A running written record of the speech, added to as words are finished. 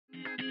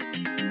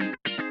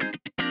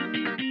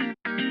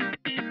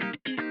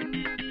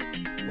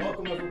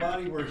Welcome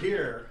everybody, we're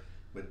here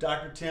with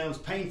Dr. Tim's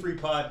Pain-Free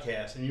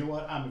Podcast, and you know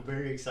what, I'm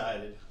very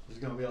excited. It's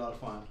going to be a lot of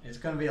fun. It's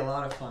going to be a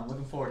lot of fun.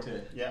 Looking forward to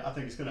it. Yeah, I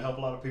think it's going to help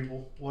a lot of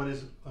people. What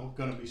is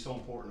going to be so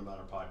important about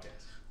our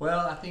podcast? Well,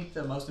 I think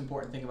the most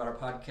important thing about our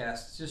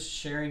podcast is just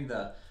sharing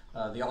the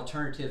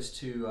alternatives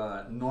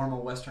to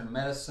normal Western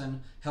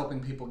medicine, helping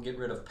people get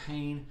rid of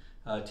pain,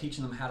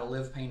 teaching them how to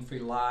live pain-free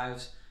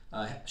lives,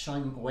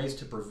 showing them ways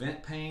to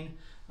prevent pain.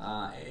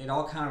 It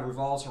all kind of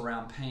revolves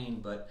around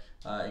pain, but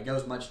it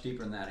goes much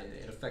deeper than that.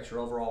 It affects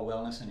your overall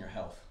wellness and your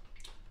health.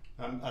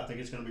 I think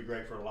it's going to be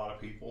great for a lot of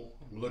people.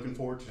 I'm looking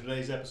forward to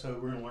today's episode.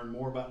 We're going to learn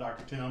more about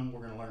Dr. Tim.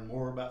 We're going to learn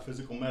more about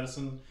physical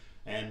medicine,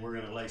 and we're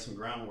going to lay some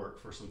groundwork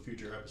for some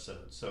future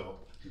episodes. So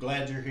I'm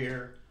glad you're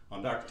here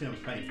on Dr. Tim's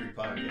Pain-Free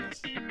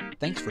Podcast.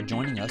 Thanks for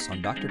joining us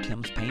on Dr.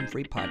 Tim's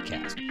Pain-Free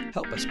Podcast.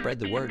 Help us spread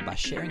the word by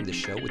sharing the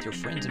show with your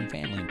friends and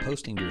family and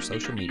posting to your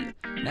social media.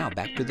 Now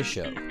back to the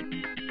show.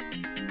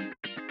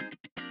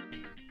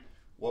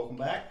 Welcome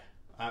back.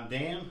 I'm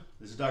Dan.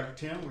 This is Dr.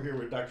 Tim. We're here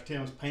with Dr.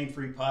 Tim's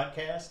Pain-Free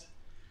Podcast.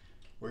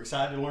 We're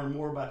excited to learn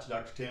more about you,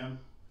 Dr. Tim.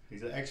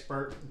 He's an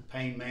expert in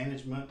pain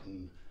management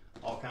and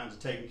all kinds of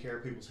taking care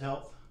of people's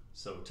health.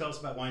 So tell us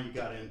about why you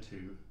got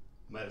into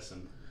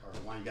medicine or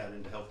why you got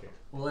into healthcare.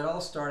 Well, it all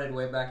started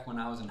way back when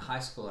I was in high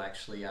school,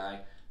 actually.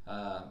 I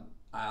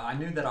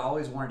knew that I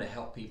always wanted to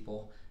help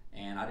people,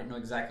 and I didn't know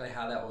exactly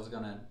how I was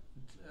going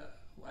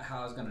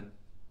to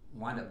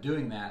wind up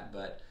doing that,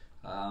 but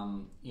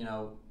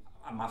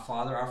my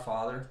father, our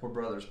father, we're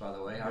brothers by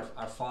the way,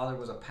 our father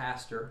was a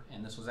pastor,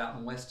 and this was out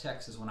in West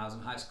Texas when I was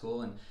in high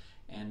school,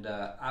 and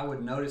I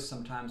would notice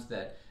sometimes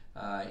that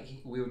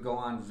we would go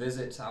on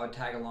visits. I would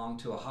tag along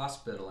to a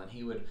hospital, and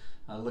he would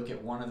look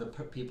at one of the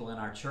people in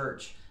our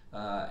church,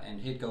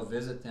 and he'd go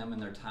visit them in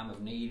their time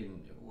of need,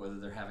 and whether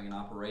they're having an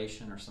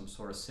operation or some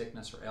sort of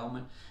sickness or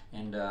ailment.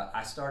 And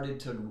I started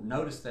to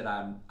notice that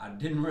I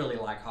didn't really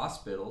like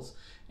hospitals.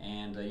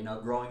 And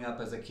growing up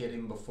as a kid,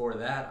 even before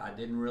that, I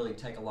didn't really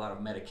take a lot of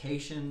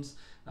medications.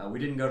 We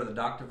didn't go to the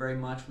doctor very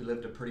much. We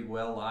lived a pretty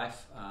well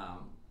life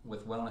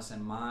with wellness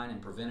in mind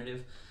and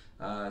preventative.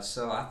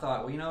 So I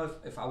thought, well,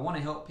 if I want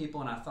to help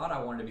people, and I thought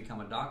I wanted to become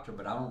a doctor,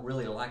 but I don't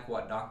really like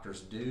what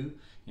doctors do.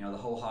 The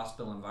whole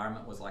hospital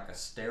environment was like a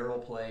sterile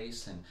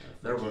place, and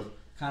there were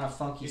kind of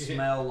funky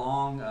smell,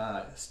 long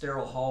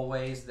sterile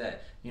hallways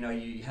that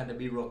you had to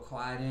be real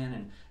quiet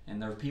in,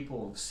 and there were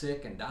people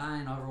sick and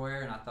dying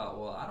everywhere. And I thought,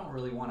 well, I don't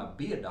really want to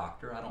be a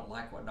doctor. I don't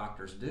like what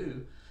doctors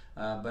do.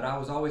 But I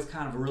was always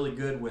kind of really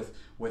good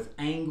with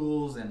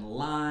angles and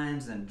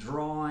lines and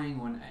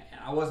drawing. When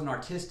I wasn't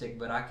artistic,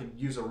 but I could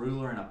use a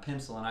ruler and a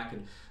pencil, and I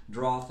could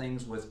draw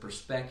things with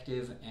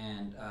perspective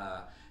and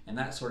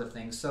that sort of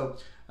thing. So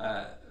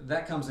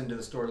that comes into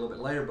the story a little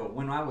bit later. But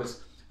when I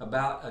was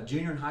about a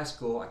junior in high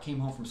school, I came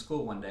home from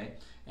school one day,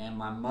 and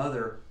my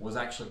mother was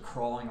actually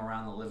crawling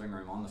around the living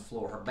room on the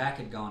floor. Her back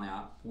had gone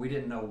out. We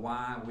didn't know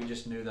why. We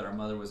just knew that our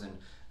mother was in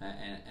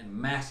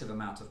massive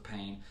amounts of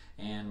pain.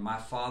 And my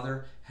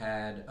father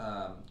had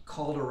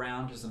called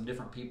around to some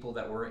different people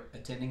that were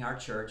attending our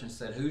church and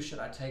said, who should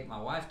I take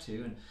my wife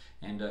to?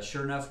 And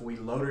sure enough, we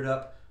loaded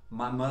up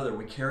my mother.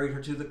 We carried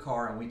her to the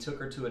car, and we took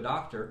her to a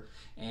doctor.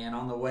 And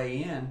on the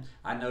way in,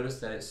 I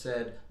noticed that it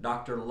said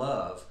Dr.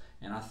 Love.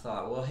 And I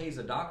thought, well, he's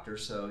a doctor,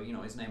 so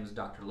his name is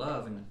Dr.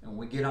 Love. And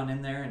we get on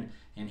in there,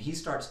 and he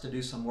starts to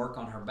do some work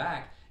on her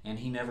back, and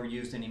he never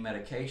used any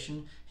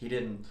medication. He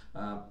didn't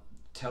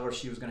tell her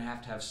she was going to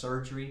have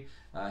surgery.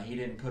 He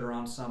didn't put her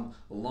on some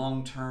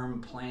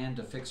long-term plan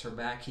to fix her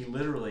back. He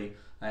literally,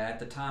 at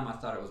the time I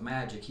thought it was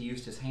magic, he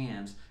used his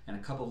hands and a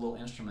couple of little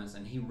instruments,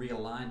 and he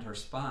realigned her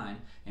spine,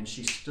 and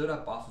she stood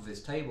up off of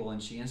his table,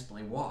 and she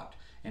instantly walked.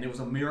 And it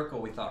was a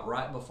miracle, we thought,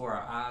 right before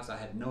our eyes. I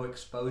had no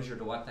exposure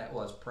to what that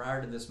was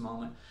prior to this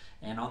moment.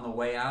 And on the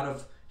way out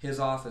of his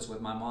office with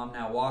my mom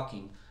now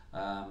walking,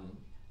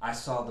 I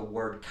saw the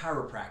word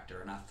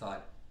chiropractor, and I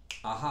thought,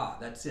 aha,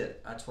 that's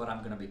it. That's what I'm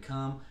going to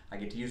become. I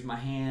get to use my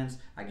hands.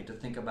 I get to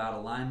think about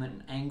alignment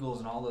and angles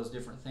and all those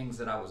different things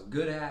that I was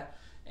good at.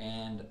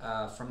 And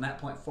from that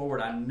point forward,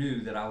 I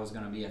knew that I was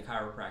going to be a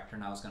chiropractor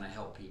and I was going to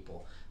help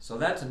people. So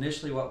that's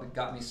initially what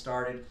got me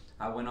started.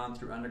 I went on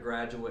through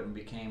undergraduate and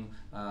became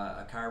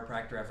a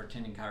chiropractor after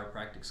attending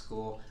chiropractic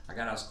school. I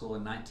got out of school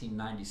in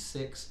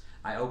 1996.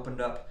 I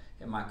opened up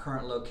in my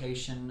current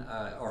location,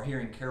 or here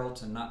in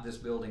Carrollton, not this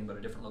building, but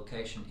a different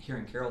location here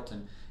in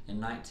Carrollton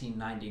in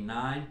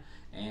 1999.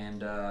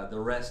 And the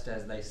rest,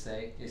 as they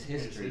say, is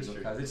history,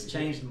 because it's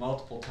changed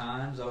multiple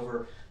times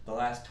over the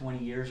last 20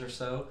 years or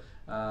so.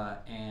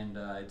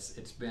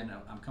 It's been,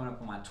 I'm coming up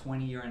on my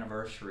 20-year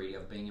anniversary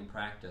of being in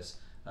practice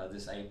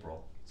this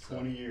April. So,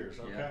 20 years,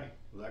 okay. Yeah.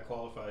 Well, that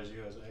qualifies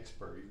you as an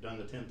expert. You've done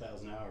the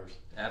 10,000 hours.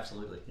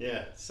 Absolutely.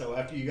 Yeah, so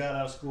after you got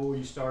out of school,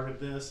 you started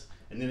this,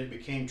 and then it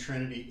became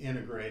Trinity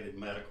Integrated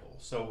Medical.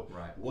 So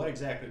right. What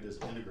exactly does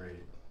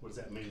integrated, what does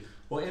that mean?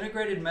 Well,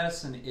 integrated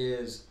medicine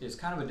is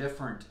kind of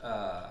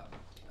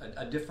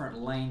a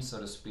different lane, so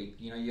to speak.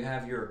 You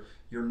have your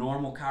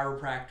normal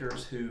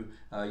chiropractors who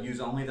use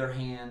only their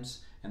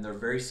hands, and they're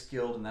very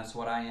skilled, and that's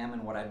what I am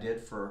and what I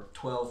did for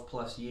 12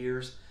 plus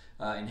years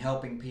in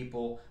helping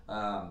people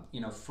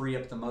free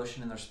up the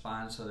motion in their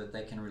spine so that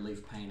they can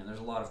relieve pain. And there's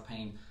a lot of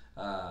pain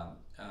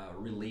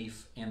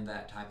relief in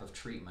that type of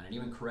treatment, and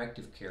even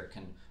corrective care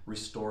can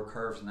restore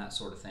curves and that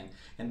sort of thing.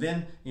 And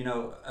then,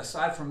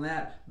 aside from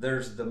that,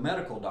 there's the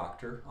medical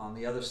doctor on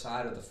the other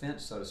side of the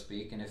fence, so to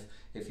speak. And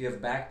if you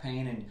have back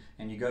pain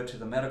and you go to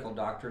the medical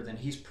doctor, then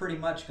he's pretty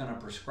much going to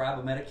prescribe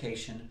a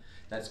medication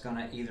that's going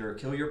to either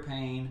kill your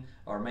pain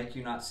or make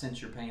you not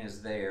sense your pain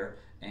is there,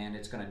 and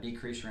it's going to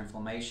decrease your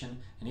inflammation,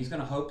 and he's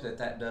going to hope that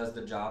that does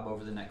the job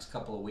over the next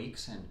couple of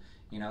weeks. And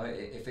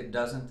if it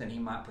doesn't, then he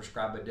might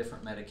prescribe a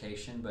different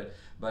medication. But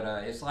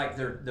it's like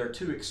they're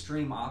two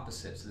extreme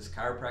opposites: this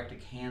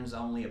chiropractic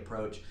hands-only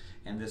approach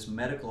and this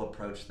medical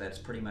approach that's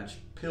pretty much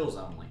pills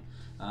only.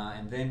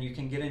 And then you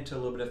can get into a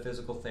little bit of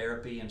physical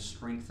therapy and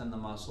strengthen the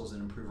muscles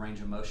and improve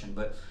range of motion.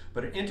 But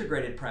an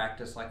integrated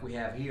practice like we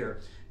have here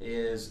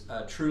is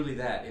truly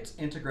that. It's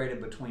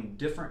integrated between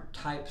different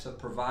types of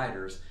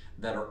providers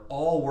that are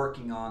all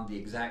working on the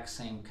exact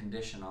same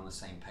condition on the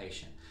same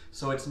patient.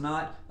 So it's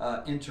not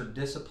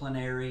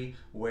interdisciplinary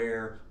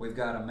where we've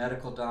got a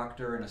medical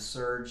doctor and a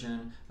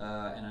surgeon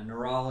and a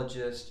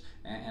neurologist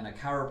and a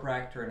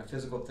chiropractor and a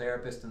physical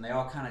therapist, and they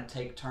all kind of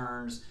take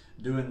turns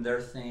doing their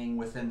thing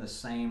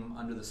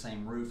under the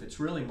same roof. It's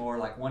really more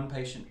like one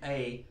patient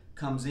A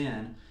comes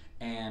in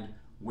and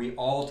we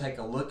all take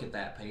a look at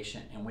that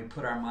patient and we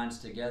put our minds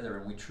together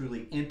and we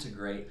truly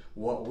integrate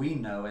what we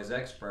know as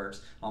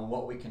experts on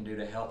what we can do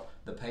to help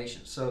the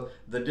patient. So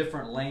the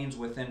different lanes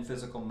within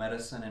physical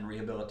medicine and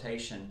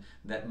rehabilitation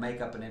that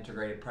make up an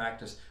integrated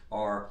practice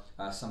are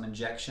some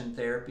injection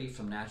therapy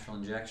from natural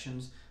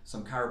injections,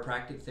 some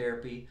chiropractic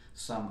therapy,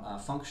 some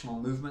functional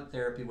movement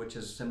therapy, which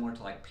is similar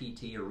to like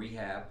PT or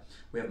rehab.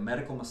 We have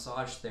medical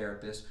massage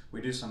therapists.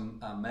 We do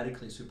some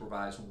medically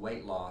supervised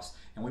weight loss,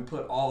 and we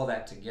put all of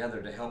that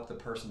together to help the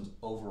person's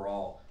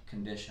overall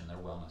condition, their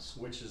wellness.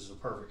 Which is the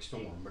perfect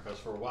storm, because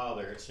for a while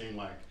there it seemed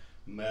like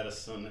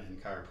medicine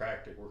and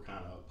chiropractic were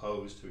kind of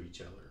opposed to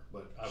each other.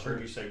 But I've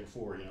heard you say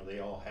before, they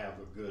all have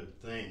a good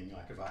thing.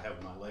 Like if I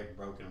have my leg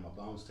broken and my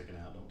bone's sticking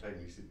out, don't take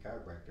me to see the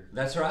chiropractor.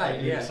 That's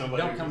right. Yeah.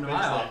 Don't come to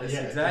my office.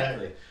 Yeah,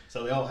 exactly.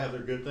 So they all have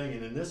their good thing,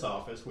 and in this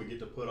office we get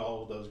to put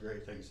all of those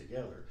great things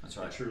together. That's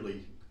right. And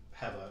truly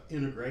have an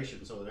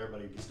integration so that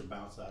everybody gets to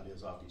bounce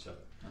ideas off each other.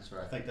 That's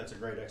right. I think that's a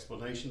great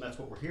explanation. That's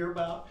what we're here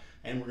about,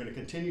 and we're going to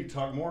continue to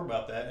talk more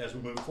about that as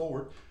we move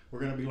forward. We're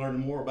going to be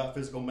learning more about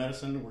physical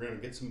medicine. We're going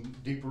to get some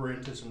deeper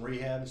into some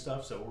rehab and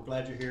stuff. So we're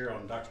glad you're here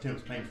on Dr.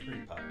 Tim's Pain Free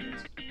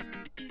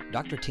Podcast.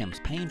 Dr. Tim's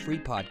Pain Free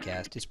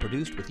Podcast is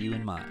produced with you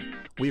in mind.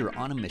 We are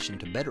on a mission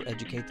to better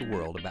educate the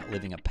world about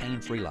living a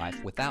pain-free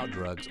life without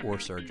drugs or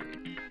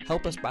surgery.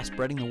 Help us by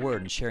spreading the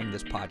word and sharing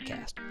this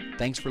podcast.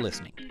 Thanks for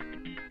listening.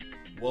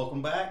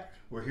 Welcome back.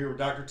 We're here with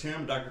Dr.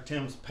 Tim, Dr.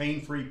 Tim's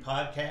Pain Free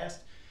Podcast.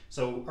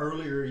 So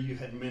earlier you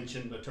had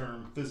mentioned the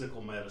term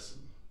physical medicine.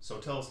 So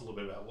tell us a little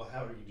bit about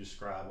how do you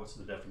describe, what's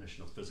the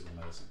definition of physical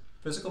medicine?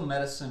 Physical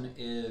medicine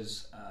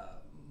is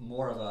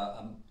more of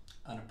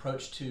an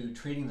approach to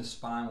treating the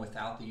spine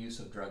without the use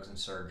of drugs and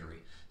surgery.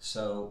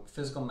 So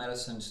physical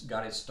medicine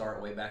got its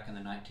start way back in the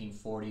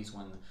 1940s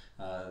when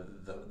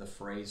the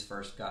phrase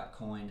first got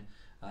coined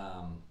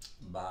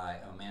by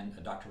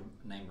a doctor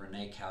named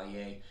Rene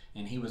Callier,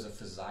 and he was a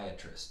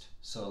physiatrist.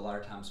 So a lot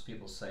of times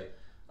people say,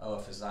 oh, a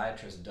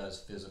physiatrist does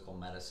physical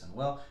medicine.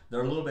 Well,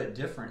 they're a little bit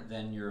different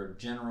than your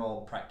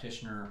general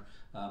practitioner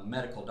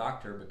medical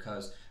doctor,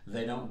 because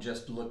they don't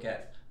just look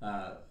at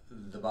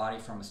the body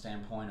from a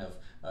standpoint of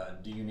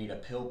do you need a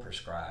pill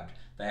prescribed.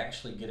 They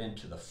actually get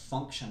into the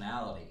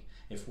functionality.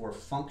 If we're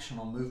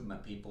functional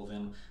movement people,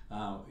 then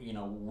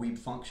we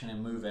function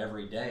and move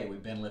every day. We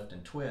bend, lift,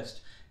 and twist.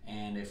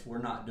 And if we're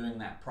not doing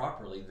that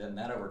properly, then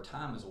that over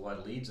time is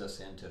what leads us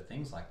into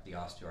things like the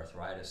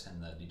osteoarthritis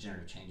and the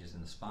degenerative changes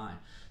in the spine.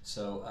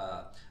 So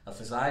a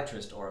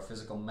physiatrist or a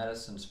physical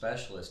medicine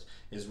specialist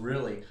is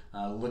really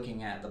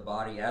looking at the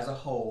body as a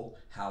whole,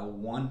 how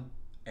one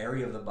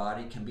area of the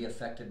body can be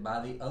affected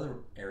by the other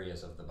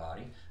areas of the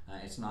body.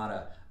 It's not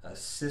a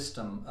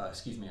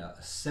symptom-based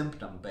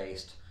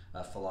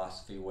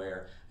philosophy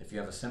where if you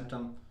have a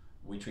symptom,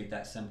 we treat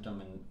that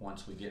symptom, and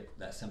once we get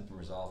that symptom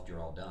resolved,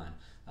 you're all done.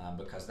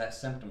 Because that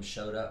symptom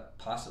showed up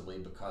possibly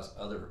because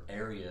other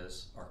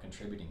areas are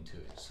contributing to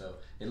it. So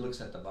it looks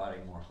at the body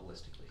more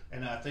holistically.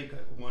 And I think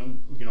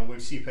we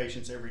see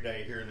patients every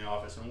day here in the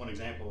office, and one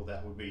example of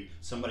that would be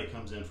somebody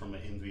comes in from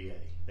an NVA.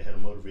 They had a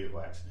motor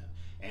vehicle accident,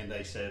 and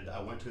they said,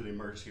 I went to the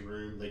emergency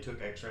room, they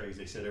took x-rays,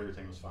 they said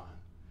everything was fine.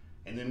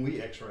 And then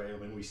we x-ray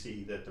them and we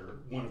see that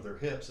one of their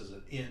hips is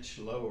an inch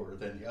lower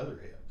than the other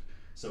hip.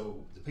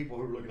 So the people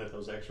who were looking at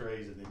those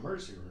x-rays in the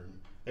emergency room,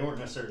 they weren't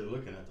necessarily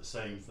looking at the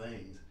same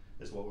things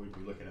as what we'd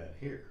be looking at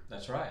here.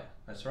 That's right.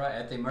 That's right.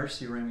 At the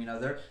emergency room,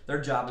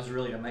 their job is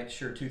really to make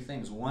sure two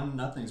things. One,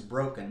 nothing's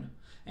broken,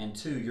 and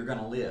two, you're going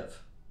to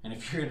live. And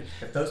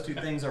if those two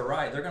things are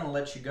right, they're going to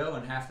let you go,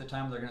 and half the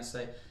time they're going to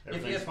say,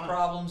 if you have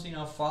problems,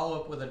 follow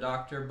up with a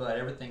doctor, but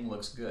everything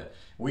looks good.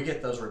 We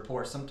get those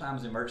reports.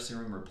 Sometimes the emergency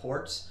room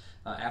reports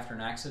after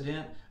an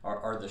accident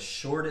are the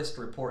shortest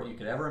report you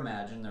could ever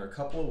imagine. They're a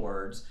couple of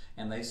words,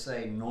 and they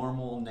say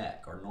normal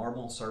neck or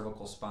normal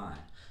cervical spine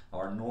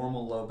or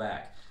normal low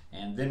back.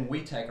 And then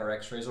we take our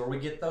x-rays, or we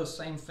get those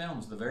same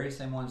films, the very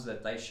same ones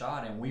that they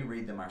shot, and we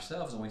read them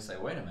ourselves, and we say,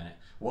 wait a minute,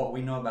 what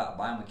we know about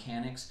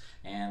biomechanics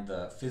and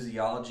the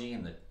physiology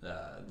and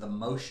the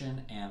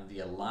motion and the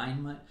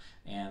alignment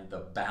and the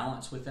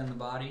balance within the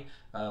body,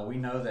 we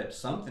know that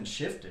something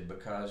shifted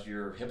because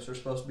your hips are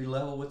supposed to be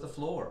level with the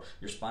floor.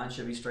 Your spine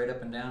should be straight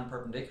up and down and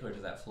perpendicular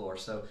to that floor.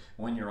 So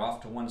when you're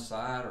off to one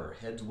side or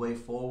head's way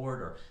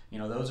forward, or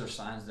those are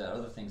signs that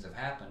other things have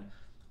happened.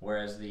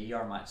 Whereas the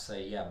ER might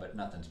say, yeah, but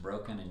nothing's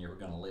broken and you're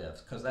going to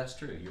live. Because that's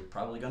true. You're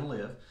probably going to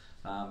live,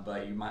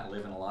 but you might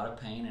live in a lot of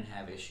pain and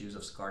have issues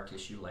of scar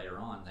tissue later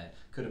on that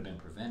could have been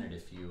prevented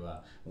if you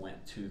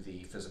went to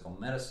the physical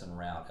medicine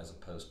route as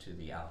opposed to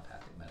the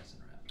allopathic medicine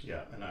route.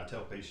 Yeah, and I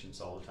tell patients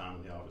all the time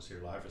in the office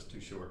here, life is too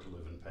short to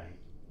live in pain.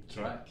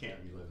 You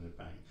can't be living in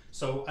pain.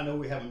 So I know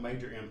we have a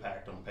major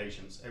impact on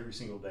patients every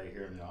single day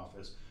here in the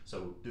office.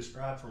 So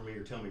describe for me,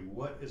 or tell me,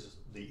 what is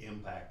the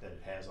impact that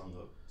it has on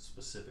the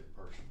specific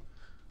person?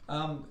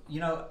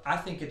 I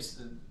think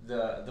it's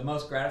the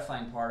most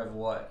gratifying part of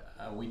what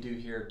we do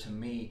here, to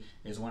me,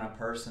 is when a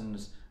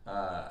person's,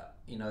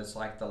 it's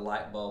like the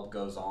light bulb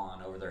goes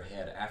on over their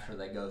head after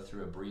they go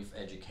through a brief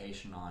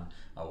education on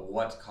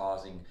what's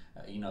causing,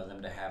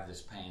 them to have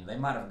this pain. They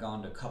might have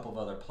gone to a couple of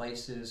other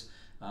places.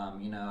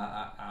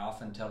 I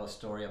often tell a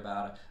story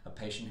about a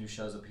patient who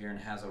shows up here and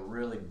has a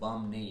really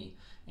bum knee,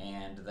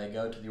 and they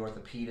go to the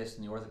orthopedist,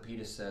 and the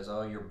orthopedist says,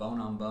 oh, you're bone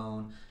on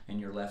bone in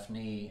your left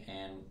knee,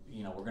 and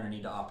we're going to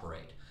need to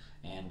operate.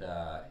 And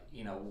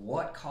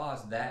what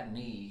caused that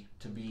knee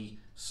to be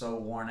so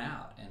worn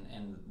out?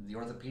 And the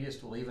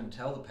orthopedist will even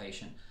tell the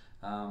patient,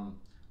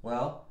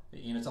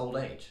 it's old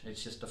age.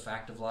 It's just a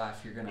fact of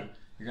life. You're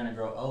gonna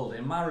grow old.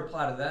 And my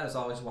reply to that is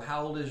always, well,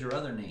 how old is your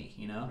other knee?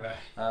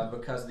 Right.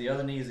 Because the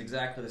other knee is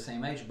exactly the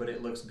same age, but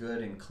it looks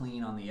good and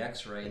clean on the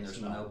X-ray, and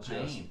there's no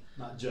pain.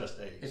 Not just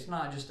age. It's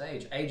not just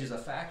age. Age is a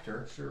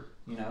factor. Sure.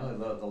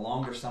 The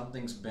longer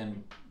something's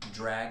been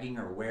dragging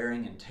or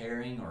wearing and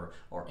tearing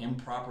or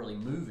improperly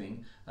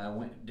moving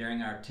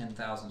during our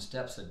 10,000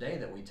 steps a day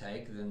that we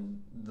take, then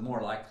the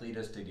more likely it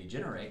is to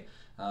degenerate.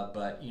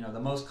 But the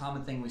most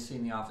common thing we see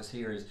in the office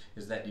here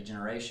is that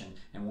degeneration.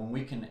 And when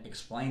we can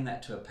explain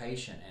that to a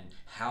patient and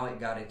how it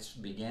got its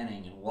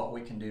beginning and what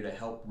we can do to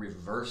help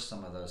reverse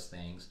some of those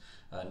things,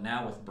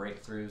 now with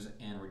breakthroughs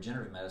in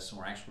regenerative medicine,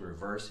 we're actually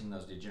reversing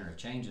those degenerative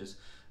changes.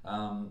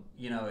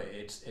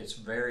 It's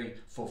very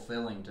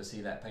fulfilling to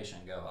see that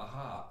patient go,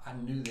 aha, I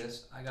knew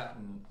this. I got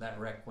in that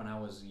wreck when I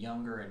was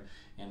younger,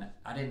 and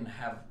I didn't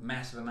have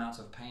massive amounts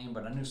of pain,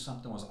 but I knew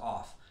something was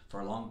off for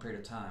a long period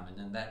of time. And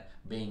then that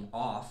being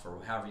off, or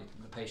however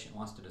the patient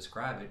wants to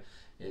describe it,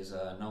 is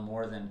no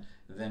more than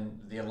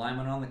the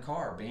alignment on the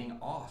car being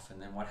off.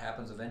 And then what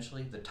happens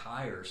eventually? The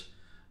tires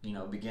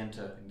begin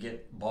to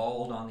get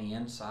bald on the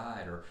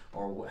inside,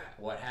 or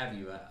what have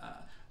you.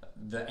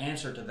 The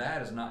answer to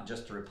that is not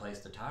just to replace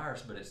the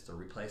tires, but it's to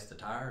replace the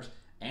tires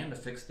and to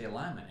fix the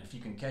alignment. If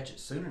you can catch it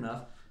soon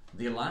enough,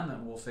 the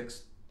alignment will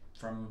fix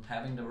from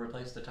having to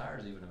replace the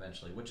tires even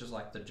eventually, which is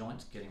like the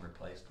joints getting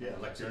replaced. Yeah,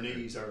 like your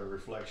knees are a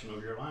reflection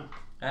of your alignment.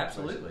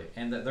 Absolutely,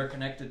 and that they're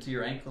connected to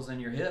your ankles and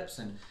your hips,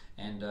 and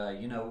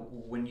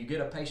when you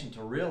get a patient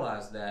to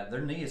realize that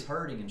their knee is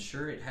hurting, and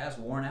sure, it has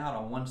worn out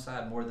on one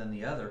side more than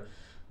the other,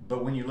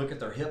 but when you look at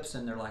their hips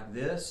and they're like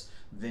this,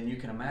 then you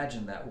can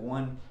imagine that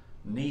one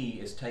knee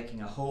is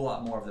taking a whole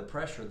lot more of the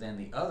pressure than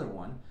the other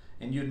one,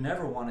 and you'd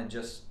never want to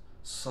just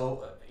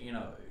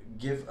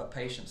give a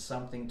patient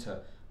something to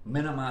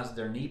minimize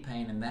their knee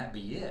pain and that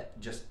be it,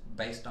 just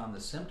based on the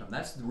symptom.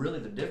 That's really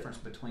the difference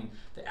between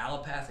the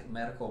allopathic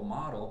medical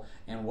model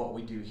and what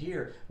we do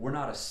here. We're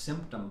not a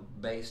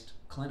symptom-based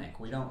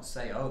clinic. We don't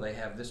say, oh, they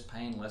have this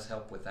pain, let's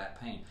help with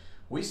that pain.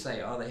 We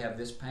say, oh, they have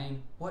this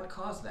pain, what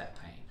caused that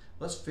pain?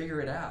 Let's figure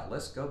it out.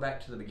 Let's go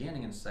back to the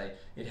beginning and say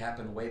it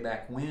happened way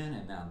back when,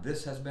 and now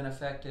this has been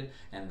affected,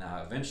 and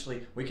now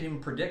eventually we can even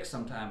predict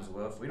sometimes,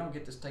 well, if we don't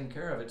get this taken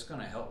care of, it's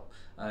going to help.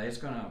 It's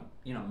going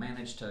to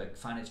manage to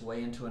find its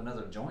way into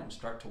another joint and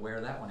start to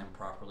wear that one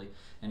improperly.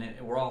 And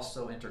we're all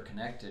so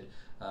interconnected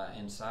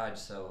inside.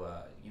 So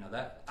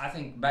that, I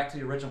think, back to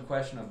the original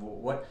question of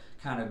what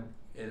kind of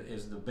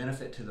is the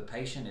benefit to the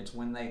patient. It's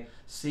when they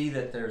see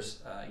that there's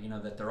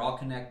that they're all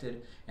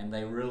connected, and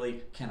they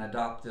really can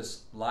adopt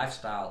this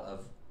lifestyle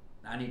of,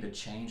 I need to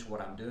change what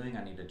I'm doing.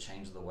 I need to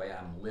change the way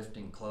I'm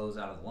lifting clothes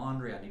out of the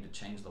laundry. I need to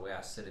change the way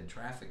I sit in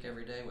traffic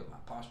every day with my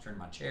posture in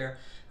my chair.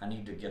 I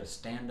need to get a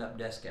stand-up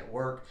desk at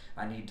work.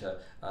 I need to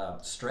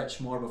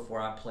stretch more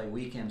before I play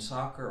weekend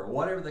soccer, or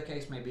whatever the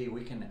case may be.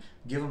 We can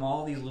give them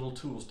all these little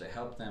tools to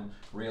help them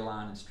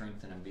realign and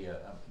strengthen and be a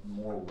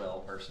more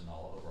well person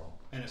all overall.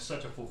 And it's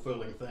such a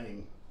fulfilling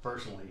thing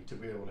personally to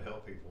be able to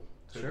help people.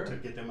 To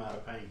get them out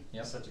of pain.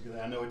 Yep. It's such a good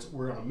thing. I know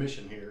we're on a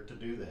mission here to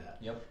do that.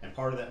 Yep. And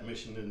part of that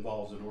mission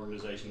involves an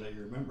organization that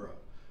you're a member of,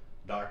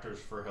 Doctors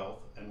for Health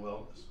and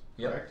Wellness.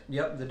 Yep. Correct?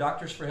 Yep. The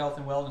Doctors for Health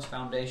and Wellness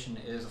Foundation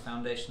is a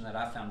foundation that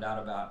I found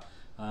out about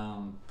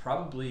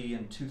probably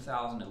in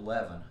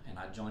 2011, and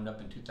I joined up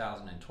in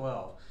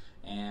 2012.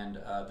 And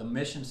the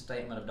mission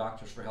statement of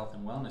Doctors for Health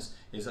and Wellness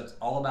is it's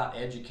all about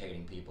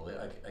educating people.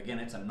 Again,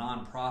 it's a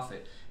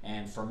nonprofit,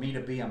 and for me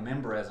to be a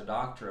member as a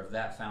doctor of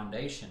that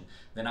foundation,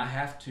 then I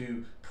have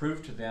to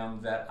prove to them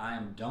that I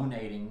am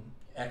donating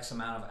X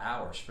amount of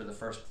hours. For the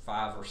first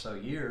 5 or so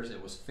years,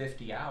 it was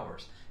 50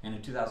 hours, and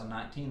in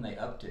 2019 they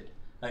upped it.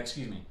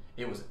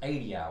 It was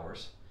 80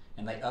 hours,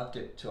 and they upped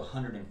it to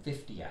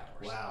 150 hours.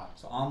 Wow!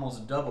 So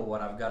almost double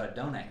what I've got to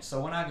donate. So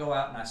when I go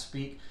out and I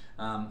speak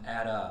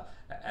at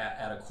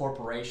a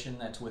corporation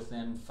that's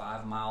within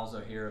 5 miles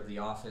of here of the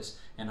office,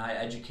 and I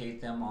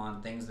educate them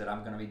on things that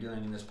I'm going to be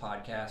doing in this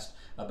podcast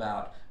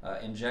about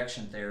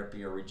injection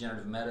therapy or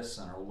regenerative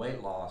medicine or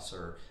weight loss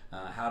or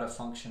how to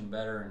function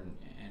better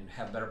and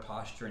have better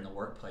posture in the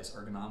workplace,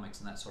 ergonomics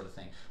and that sort of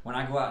thing. When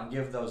I go out and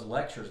give those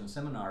lectures and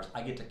seminars,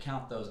 I get to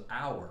count those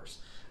hours.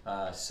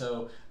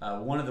 So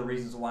one of the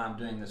reasons why I'm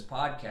doing this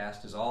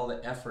podcast is all the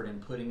effort in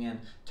putting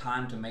in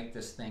time to make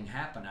this thing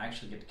happen. I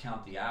actually get to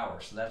count the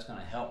hours, so that's going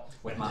to help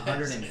with my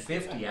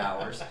 150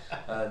 hours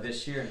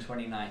this year in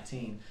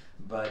 2019.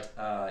 But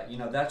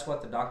that's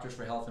what the Doctors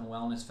for Health and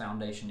Wellness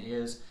Foundation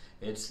is.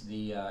 It's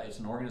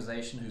an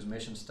organization whose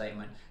mission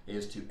statement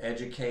is to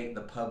educate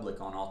the public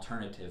on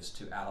alternatives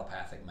to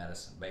allopathic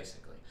medicine,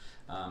 basically.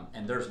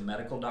 And there's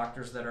medical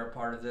doctors that are a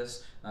part of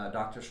this,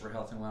 Doctors for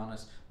Health and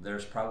Wellness.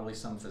 There's probably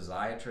some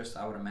physiatrists,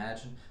 I would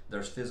imagine.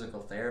 There's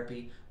physical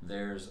therapy.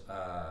 There's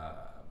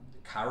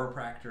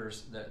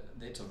chiropractors.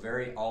 It's a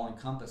very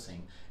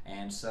all-encompassing.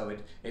 And so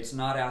it's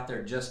not out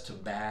there just to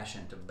bash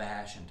and to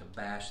bash and to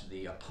bash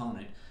the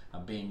opponent,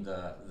 being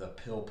the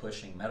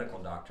pill-pushing medical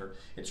doctor.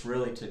 It's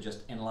really to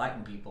just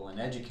enlighten people and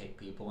educate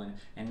people.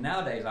 And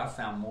nowadays, I've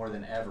found more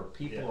than ever,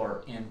 people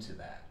are into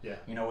that. Yeah.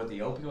 With the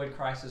opioid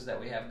crisis that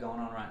we have going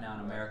on right now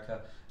in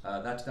America,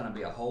 that's going to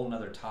be a whole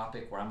nother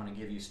topic where I'm going to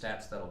give you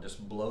stats that'll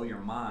just blow your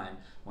mind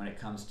when it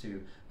comes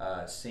to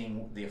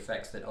seeing the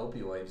effects that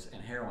opioids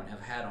and heroin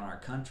have had on our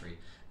country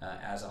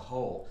as a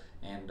whole.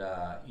 And,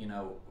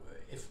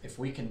 if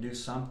we can do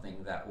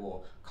something that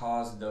will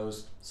cause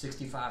those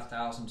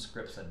 65,000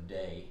 scripts a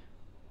day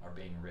are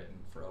being written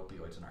for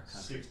opioids in our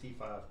country.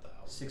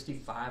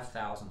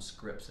 65,000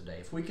 scripts a day.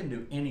 If we can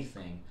do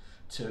anything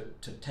to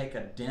take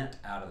a dent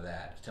out of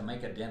that, to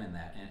make a dent in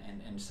that,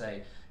 and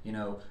say,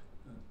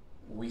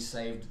 we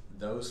saved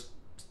those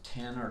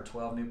 10 or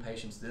 12 new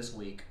patients this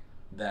week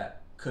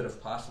that could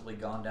have possibly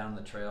gone down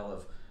the trail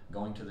of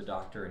going to the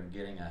doctor and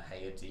getting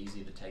hey, it's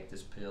easy to take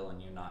this pill and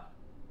you not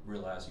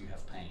realize you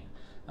have pain.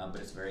 But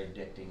it's very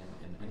addicting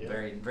and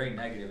very, very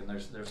negative, and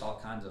there's all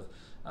kinds of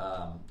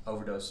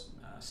overdose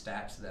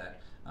stats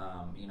that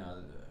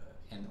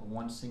in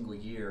one single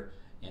year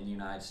in the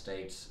United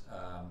States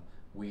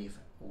we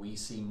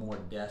see more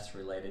deaths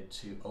related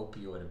to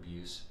opioid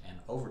abuse and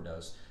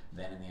overdose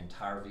than in the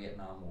entire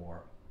Vietnam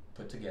War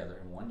put together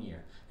in 1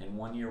 year. In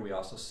 1 year, we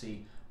also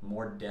see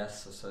more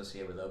deaths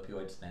associated with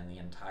opioids than the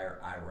entire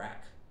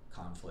Iraq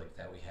conflict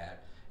that we had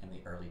in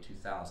the early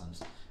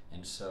 2000s.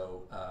 And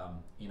so,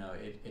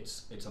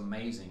 it's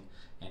amazing.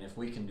 And if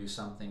we can do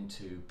something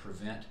to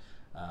prevent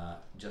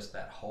just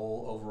that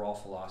whole overall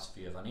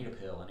philosophy of I need a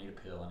pill,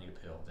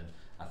 then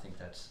I think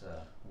that's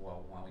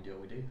why we do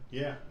what we do.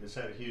 Yeah, it's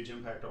had a huge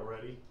impact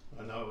already.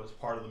 I know it's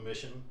part of the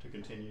mission to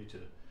continue to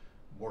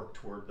work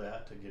toward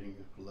that, to getting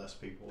less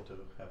people to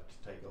have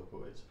to take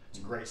opioids. It's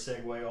a great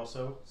segue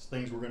also. It's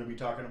things we're going to be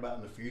talking about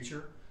in the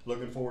future.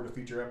 Looking forward to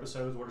future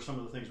episodes. What are some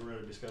of the things we're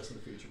going to discuss in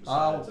the future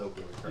besides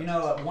opioid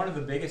crisis? One of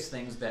the biggest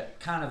things that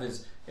kind of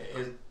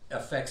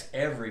affects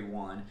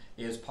everyone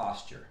is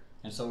posture.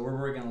 And so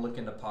we're going to look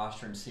into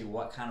posture and see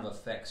what kind of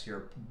effects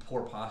your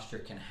poor posture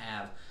can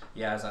have.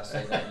 Yeah, as I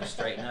say that, you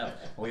straighten up.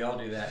 We all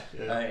do that.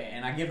 Yeah.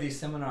 And I give these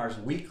seminars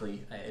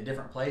weekly at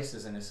different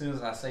places, and as soon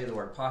as I say the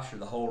word posture,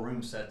 the whole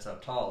room sets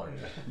up taller.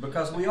 Yeah.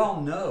 Because we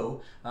all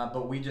know,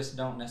 but we just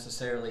don't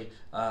necessarily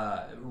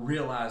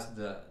realize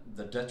the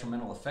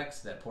detrimental effects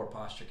that poor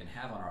posture can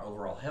have on our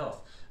overall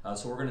health.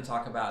 So we're going to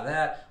talk about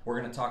that.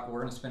 We're going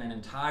to spend an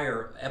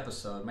entire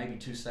episode, maybe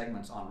 2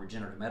 segments, on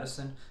regenerative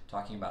medicine,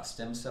 talking about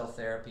stem cell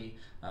therapy,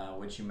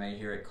 which you may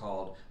hear it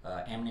called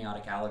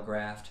amniotic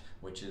allograft,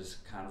 which is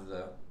kind of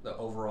the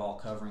overall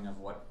covering of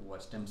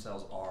what stem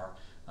cells are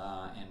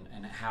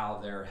and how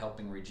they're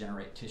helping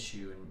regenerate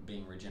tissue and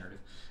being regenerative.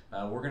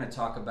 We're going to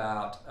talk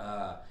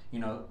about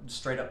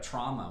straight up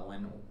trauma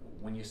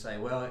when you say,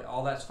 well,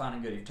 all that's fine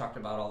and good, you've talked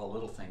about all the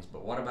little things,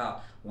 but what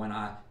about when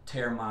I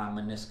tear my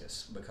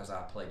meniscus because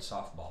I played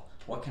softball?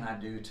 What can I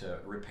do to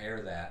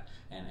repair that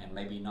and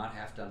maybe not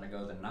have to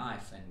undergo the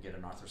knife and get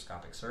an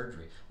arthroscopic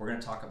surgery? We're going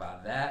to talk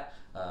about that.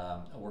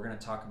 We're going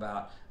to talk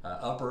about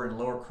upper and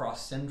lower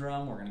cross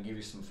syndrome. We're going to give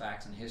you some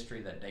facts and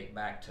history that date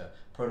back to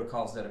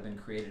protocols that have been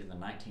created in the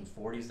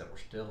 1940s that we're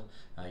still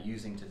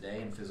using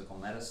today in physical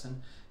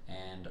medicine.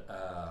 And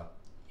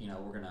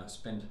we're going to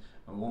spend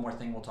one more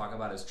thing we'll talk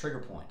about is trigger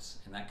points,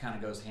 and that kind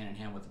of goes hand in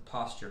hand with the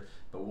posture,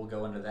 but we'll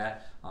go into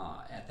that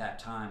at that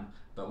time.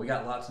 But we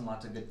got lots and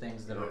lots of good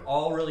things that are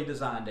all really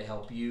designed to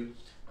help you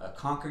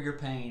conquer your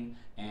pain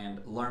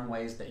and learn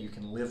ways that you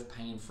can live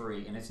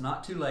pain-free. And it's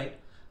not too late.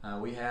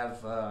 We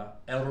have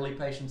elderly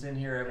patients in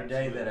here every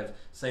day that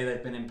say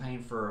they've been in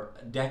pain for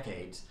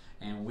decades,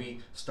 and we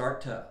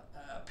start to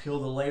peel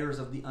the layers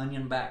of the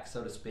onion back,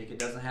 so to speak. It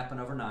doesn't happen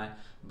overnight,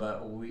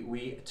 but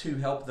we too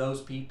help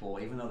those people,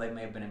 even though they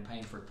may have been in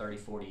pain for 30,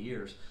 40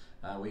 years.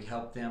 We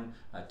help them,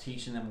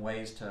 teaching them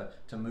ways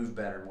to move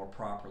better, more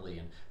properly.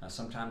 And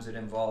sometimes it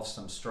involves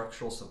some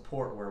structural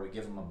support where we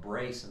give them a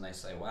brace and they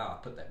say, wow,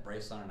 I put that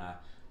brace on and I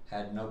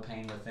had no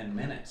pain within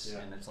minutes.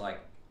 And it's like,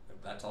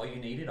 that's all you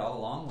needed all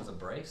along was a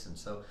brace. And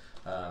so,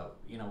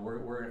 we're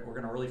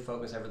going to really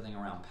focus everything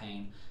around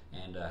pain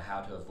and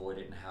how to avoid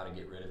it and how to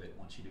get rid of it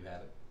once you do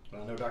have it.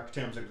 Well, I know Dr.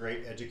 Tim's a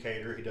great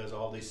educator. He does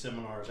all these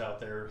seminars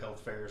out there, health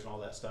fairs and all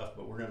that stuff,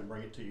 but we're going to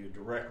bring it to you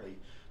directly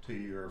to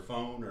your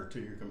phone or to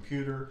your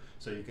computer,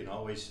 so you can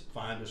always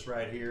find us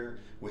right here.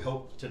 We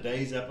hope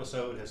today's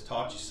episode has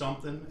taught you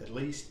something at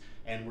least,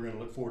 and we're going to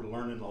look forward to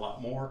learning a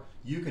lot more.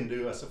 You can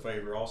do us a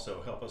favor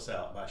also, help us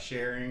out by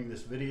sharing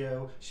this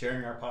video,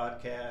 sharing our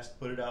podcast,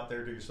 put it out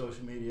there to your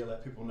social media,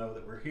 let people know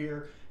that we're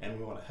here and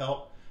we want to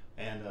help,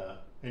 and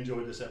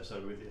enjoy this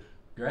episode with you.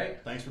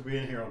 Great. Thanks for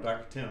being here on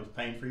Dr. Tim's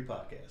Pain Free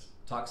Podcast.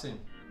 Talk soon.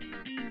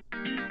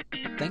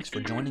 Thanks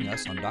for joining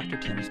us on Dr.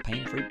 Tim's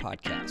Pain Free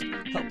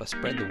Podcast. Help us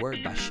spread the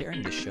word by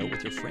sharing this show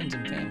with your friends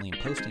and family and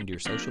posting to your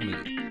social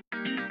media.